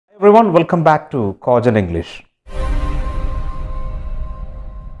Everyone, welcome back to Cogent English.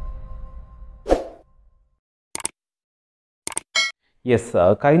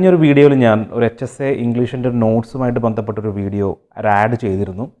 കഴിഞ്ഞൊരു വീഡിയോയിൽ ഞാൻ ഒരു HSA ഇംഗ്ലീഷിൻ്റെ നോട്ട്സുമായിട്ട് ബന്ധപ്പെട്ടൊരു വീഡിയോ ആഡ്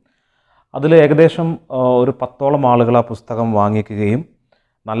ചെയ്തിരുന്നു. അതിൽ ഏകദേശം ഒരു 10ഓളം ആളുകൾ ആ പുസ്തകം വാങ്ങിക്കുകയും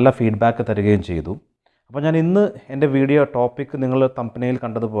നല്ല ഫീഡ്ബാക്ക് തരികയും ചെയ്തു. അപ്പോൾ ഞാൻ ഇന്ന് എൻ്റെ വീഡിയോ ടോപ്പിക് നിങ്ങൾ തമ്പനെയിൽ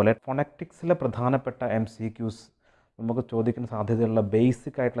കണ്ടതുപോലെ ഫോണറ്റിക്സിലെ പ്രധാനപ്പെട്ട MCQs നമുക്ക് ചോദിക്കാൻ സാധ്യതയുള്ള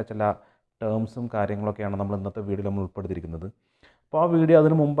ബേസിക് ആയിട്ടുള്ള ചില ടേംസും കാര്യങ്ങളൊക്കെയാണ് നമ്മൾ ഇന്നത്തെ വീഡിയോയിൽ നമ്മൾ ഉൾപ്പെടുത്തിയിരിക്കുന്നത്. അപ്പോൾ ആ വീഡിയോ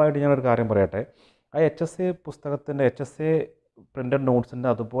അതിന് മുമ്പായിട്ട് ഞാനൊരു കാര്യം പറയട്ടെ. ആ HSA പുസ്തകത്തിൻ്റെ HSA പ്രിൻ്റഡ് നോട്ട്സിൻ്റെ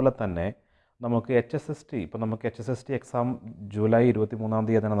അതുപോലെ തന്നെ നമുക്ക് HSST ഇപ്പോൾ നമുക്ക് HSST എക്സാം ജൂലൈ 23-ാം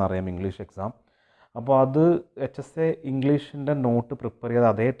തീയതിയാണെന്ന് അറിയാം, ഇംഗ്ലീഷ് എക്സാം. അപ്പോൾ അത് HSA ഇംഗ്ലീഷിൻ്റെ നോട്ട് പ്രിപ്പയർ ചെയ്ത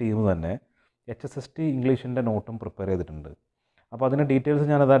അതേ ടീം തന്നെ HSST ഇംഗ്ലീഷിൻ്റെ നോട്ടും പ്രിപ്പയർ ചെയ്തിട്ടുണ്ട്. അപ്പോൾ അതിൻ്റെ ഡീറ്റെയിൽസ്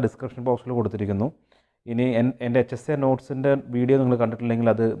ഞാനത് ആ ഡിസ്ക്രിപ്ഷൻ ബോക്സിൽ കൊടുത്തിരിക്കുന്നു. ഇനി എൻ്റെ HSA നോട്ട്സിൻ്റെ വീഡിയോ നിങ്ങൾ കണ്ടിട്ടില്ലെങ്കിൽ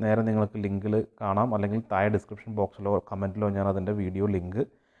അത് നേരെ നിങ്ങൾക്ക് ലിങ്കിൽ കാണാം, അല്ലെങ്കിൽ താഴെ ഡിസ്ക്രിപ്ഷൻ ബോക്സിലോ കമൻറ്റിലോ ഞാൻ അതിൻ്റെ വീഡിയോ ലിങ്ക്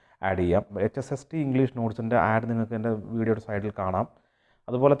ആഡ് ചെയ്യാം. HSST ഇംഗ്ലീഷ് നോട്ട്സിൻ്റെ ആഡ് നിങ്ങൾക്ക് എൻ്റെ വീഡിയോയുടെ സൈഡിൽ കാണാം.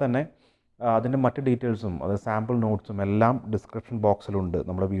 അതുപോലെ തന്നെ അതിൻ്റെ മറ്റ് ഡീറ്റെയിൽസും അത് സാമ്പിൾ നോട്ട്സും എല്ലാം ഡിസ്ക്രിപ്ഷൻ ബോക്സിലുണ്ട്,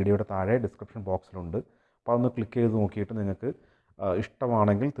 നമ്മുടെ വീഡിയോയുടെ താഴെ ഡിസ്ക്രിപ്ഷൻ ബോക്സിലുണ്ട്. അപ്പോൾ അതൊന്ന് ക്ലിക്ക് ചെയ്ത് നോക്കിയിട്ട് നിങ്ങൾക്ക്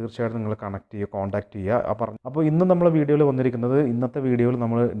ഇഷ്ടമാണെങ്കിൽ തീർച്ചയായിട്ടും നിങ്ങൾ കോൺടാക്റ്റ് ചെയ്യുക. അപ്പോൾ ഇന്ന് നമ്മൾ വീഡിയോയിൽ വന്നിരിക്കുന്നത്, ഇന്നത്തെ വീഡിയോയിൽ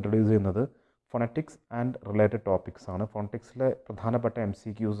നമ്മൾ ഇൻട്രൊഡ്യൂസ് ചെയ്യുന്നത് ഫോണറ്റിക്സ് ആൻഡ് റിലേറ്റഡ് ടോപ്പിക്സ് ആണ്. ഫോണറ്റിക്സിലെ പ്രധാനപ്പെട്ട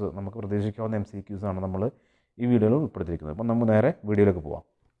MCQs, നമുക്ക് പ്രതീക്ഷിക്കാവുന്ന MCQs ആണ് നമ്മൾ ഈ വീഡിയോയിൽ ഉൾപ്പെടുത്തിയിരിക്കുന്നത്. അപ്പോൾ നമ്മൾ നേരെ വീഡിയോയിലേക്ക് പോവാം.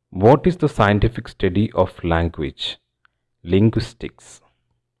 What is the scientific study of language? Linguistics.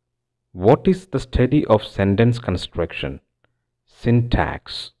 What is the study of sentence construction? Syntax.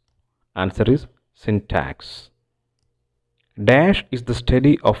 Answer is syntax. Dash is the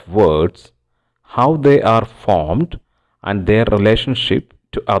study of words, how they are formed and their relationship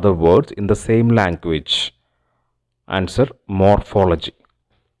to other words in the same language. Answer, morphology.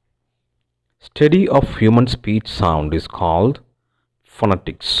 Study of human speech sound is called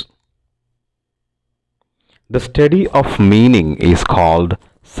phonetics. The study of meaning is called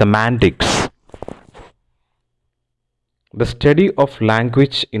semantics. The study of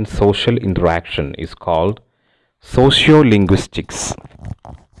language in social interaction is called sociolinguistics.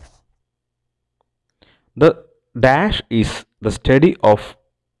 The dash is the study of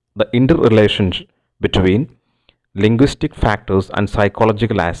the interrelation between linguistic factors and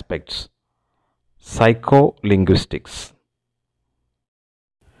psychological aspects, psycholinguistics.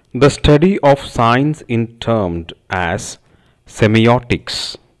 The study of signs is termed as semiotics.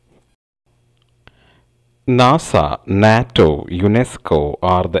 NASA, NATO, UNESCO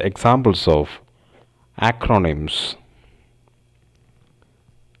are the examples of acronyms.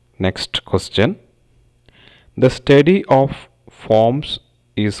 Next question. The study of forms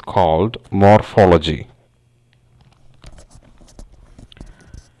is called morphology.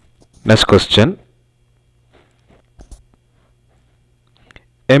 Next question.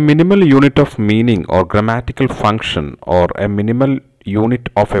 A minimal unit of meaning or grammatical function or a minimal unit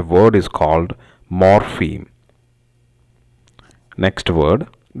of a word is called morpheme. Next word.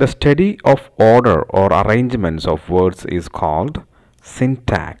 The study of order or arrangements of words is called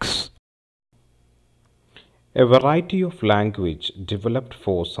syntax. A variety of language developed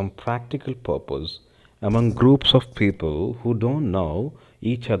for some practical purpose among groups of people who don't know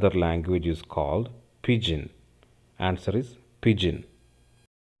each other language is called pidgin. Answer is pidgin.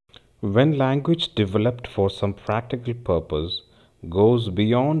 When language developed for some practical purpose goes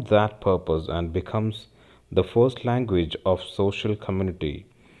beyond that purpose and becomes the first language of social community,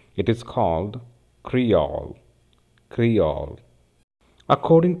 it is called Creole. Creole.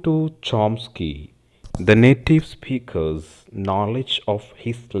 According to Chomsky, the native speaker's knowledge of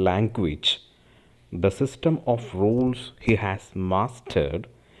his language, the system of rules he has mastered,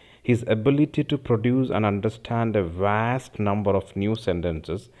 his ability to produce and understand a vast number of new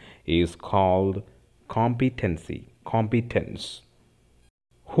sentences is called competence.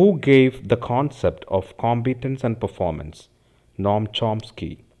 Who gave the concept of competence and performance? Noam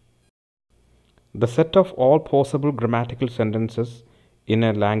Chomsky. The set of all possible grammatical sentences in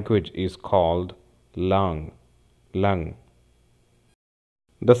a language is called lung.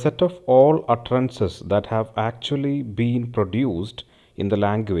 The set of all utterances that have actually been produced in the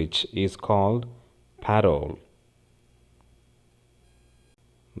language is called parole.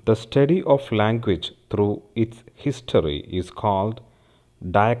 The study of language through its history is called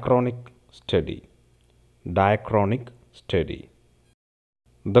diachronic study. Diachronic study.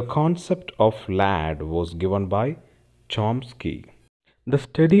 The concept of lad was given by Chomsky. The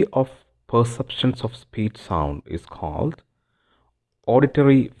study of perceptions of speech sound is called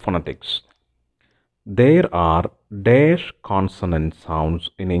auditory phonetics. There are dash consonant sounds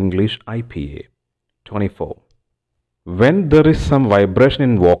in English IPA. 24. When there is some vibration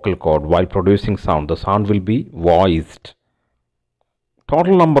in vocal cord while producing sound, the sound will be voiced.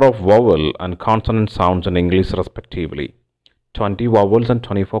 Total number of vowel and consonant sounds in English respectively. 20 vowels and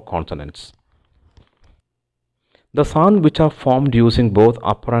 24 consonants. The sounds which are formed using both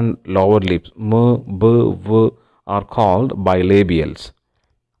upper and lower lips, m, b, v, are called bilabials.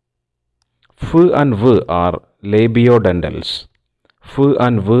 F and v are labiodentals. F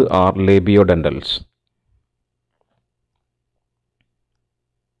and v are labiodentals.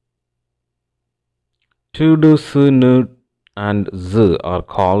 T, d, s, n, and z are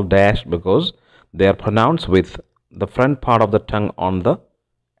called dash because they are pronounced with the front part of the tongue on the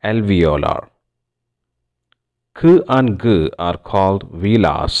alveolar. K and g are called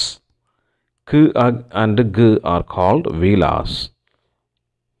velas. K and g are called velas.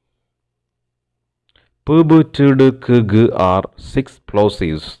 P, b, t, d, k, g are 6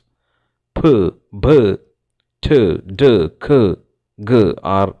 plosives. P, b, t, d, k, g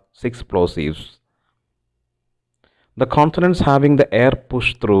are 6 plosives. The consonants having the air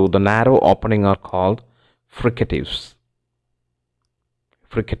pushed through the narrow opening are called fricatives.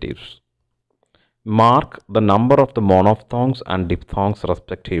 Fricatives. Mark the number of the monophthongs and diphthongs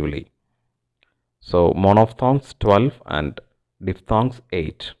respectively. So monophthongs 12 and diphthongs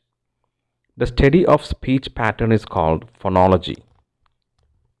 8. The study of speech pattern is called phonology.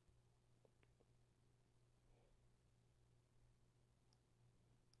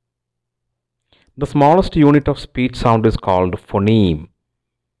 The smallest unit of speech sound is called phoneme.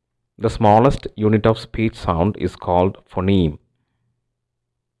 The smallest unit of speech sound is called phoneme.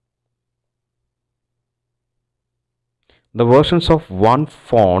 The versions of one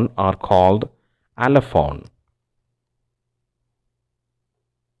phone are called allophone.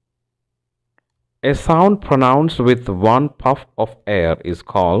 A sound pronounced with one puff of air is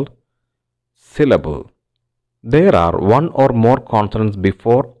called syllable. There are one or more consonants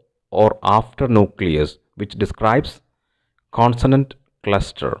before or after nucleus, which describes consonant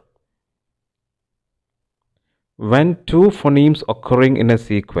cluster. When two phonemes occurring in a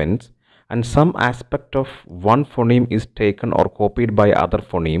sequence and some aspect of one phoneme is taken or copied by other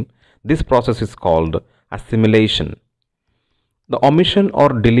phoneme, this process is called assimilation. The omission or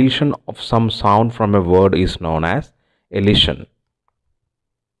deletion of some sound from a word is known as elision.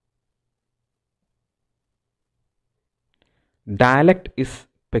 Dialect is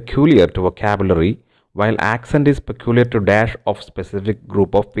peculiar to vocabulary, while accent is peculiar to dash of specific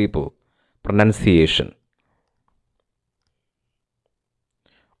group of people. Pronunciation.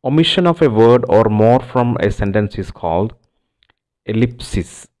 Omission of a word or more from a sentence is called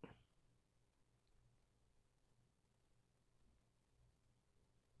ellipsis.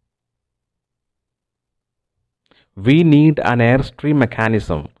 We need an airstream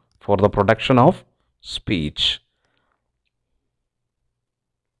mechanism for the production of speech.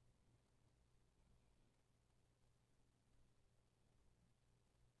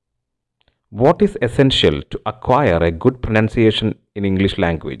 What is essential to acquire a good pronunciation in English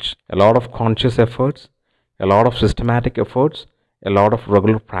language? A lot of conscious efforts, a lot of systematic efforts, a lot of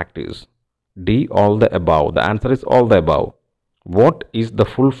regular practice. D, all the above. The answer is all the above. What is the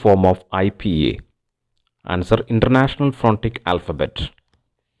full form of IPA? Answer, International Phonetic Alphabet.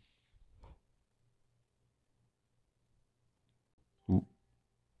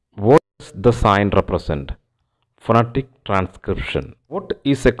 What does the sign represent? Phonetic transcription. What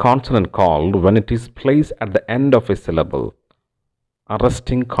is a consonant called when it is placed at the end of a syllable?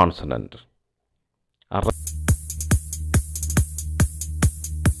 Arresting consonant.